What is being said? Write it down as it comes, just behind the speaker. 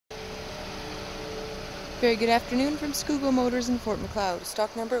Very good afternoon from Scougall Motors in Fort Macleod,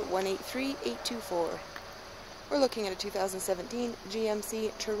 stock number 183824. We're looking at a 2017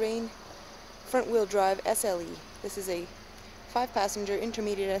 GMC Terrain front-wheel drive SLE. This is a 5-passenger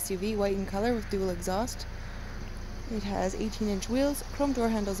intermediate SUV, white in color with dual exhaust. It has 18-inch wheels, chrome door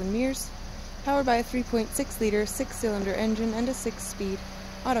handles and mirrors, powered by a 3.6-liter 6-cylinder engine and a 6-speed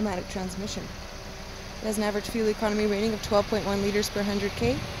automatic transmission. It has an average fuel economy rating of 12.1 liters per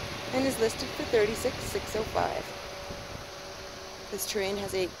 100k and is listed for $36,605. This Terrain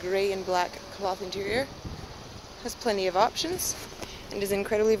has a gray and black cloth interior, has plenty of options, and is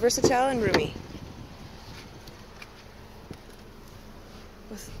incredibly versatile and roomy.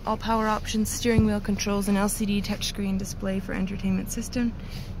 With all power options, steering wheel controls, and LCD touchscreen display for entertainment system,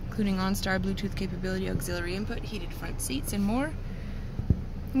 including OnStar Bluetooth capability, auxiliary input, heated front seats, and more.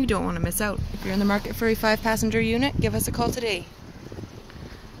 You don't want to miss out. If you're in the market for a 5-passenger unit, give us a call today.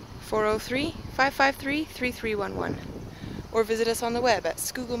 403-553-3311, or visit us on the web at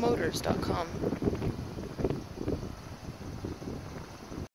scougallmotors.com.